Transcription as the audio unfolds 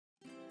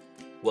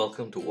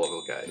Welcome to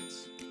Woggle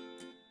Guides.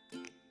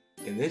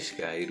 In this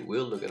guide,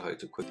 we'll look at how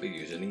to quickly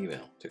use an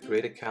email to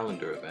create a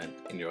calendar event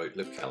in your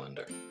Outlook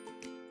calendar.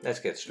 Let's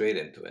get straight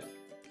into it.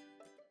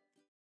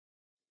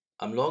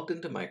 I'm logged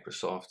into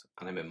Microsoft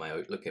and I'm in my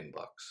Outlook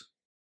inbox.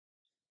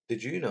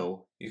 Did you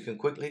know you can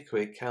quickly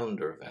create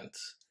calendar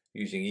events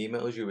using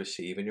emails you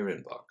receive in your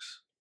inbox?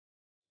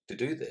 To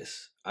do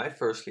this, I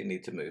firstly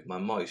need to move my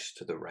mouse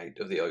to the right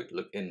of the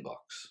Outlook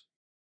inbox.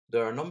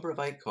 There are a number of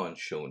icons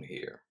shown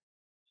here,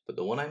 but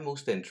the one I'm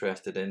most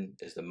interested in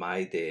is the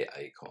My Day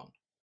icon,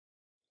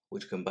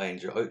 which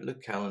combines your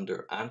Outlook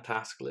calendar and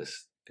task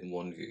list in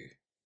one view.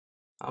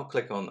 I'll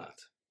click on that.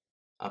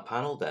 A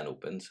panel then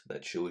opens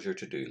that shows your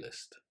to-do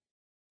list.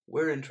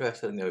 We're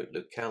interested in the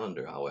Outlook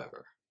calendar,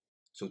 however,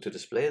 so to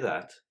display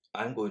that,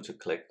 I'm going to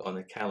click on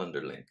the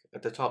calendar link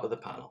at the top of the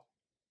panel.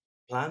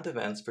 Planned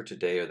events for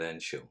today are then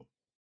shown.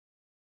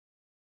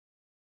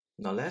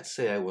 Now let's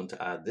say I want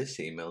to add this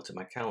email to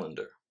my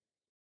calendar.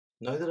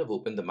 Now that I've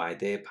opened the My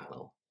Day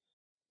panel,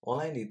 all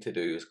I need to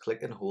do is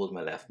click and hold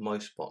my left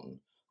mouse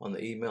button on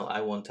the email I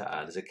want to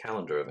add as a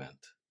calendar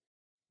event.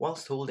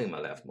 Whilst holding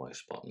my left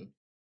mouse button,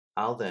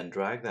 I'll then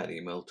drag that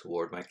email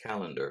toward my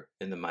calendar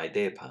in the My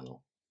Day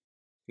panel.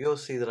 You'll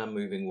see that I'm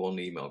moving one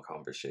email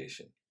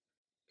conversation,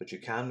 but you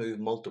can move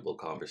multiple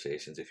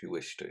conversations if you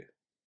wish to.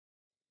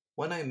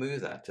 When I move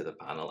that to the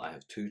panel, I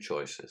have two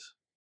choices.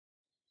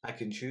 I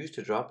can choose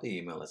to drop the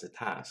email as a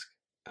task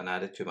and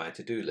add it to my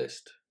to-do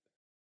list,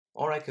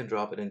 or I can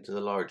drop it into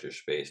the larger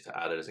space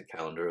to add it as a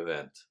calendar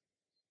event.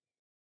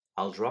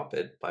 I'll drop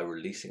it by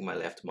releasing my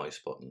left mouse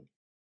button,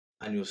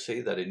 and you'll see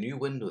that a new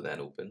window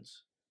then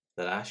opens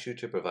that asks you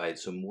to provide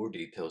some more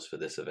details for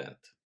this event.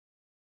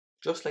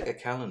 Just like a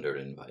calendar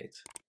invite,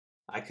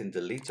 I can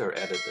delete or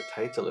edit the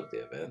title of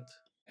the event,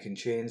 I can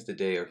change the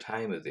day or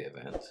time of the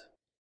event,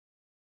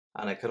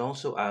 and I can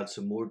also add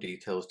some more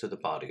details to the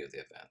body of the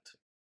event.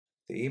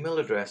 The email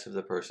address of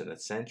the person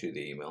that sent you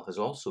the email has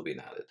also been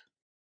added,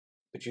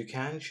 but you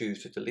can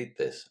choose to delete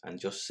this and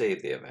just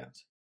save the event,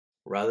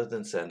 rather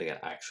than sending an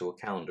actual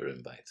calendar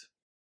invite.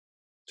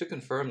 To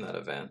confirm that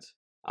event,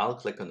 I'll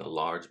click on the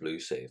large blue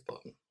Save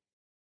button.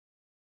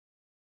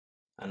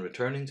 And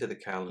returning to the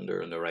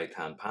calendar in the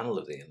right-hand panel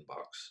of the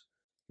inbox,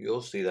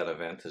 you'll see that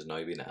event has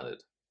now been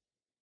added.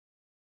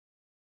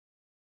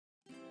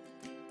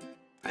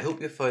 I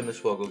hope you found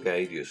this Woggle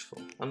guide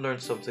useful and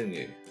learned something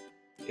new.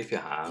 If you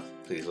have,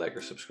 please like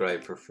or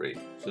subscribe for free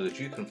so that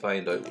you can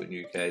find out when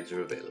new guides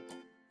are available.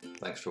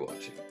 Thanks for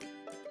watching.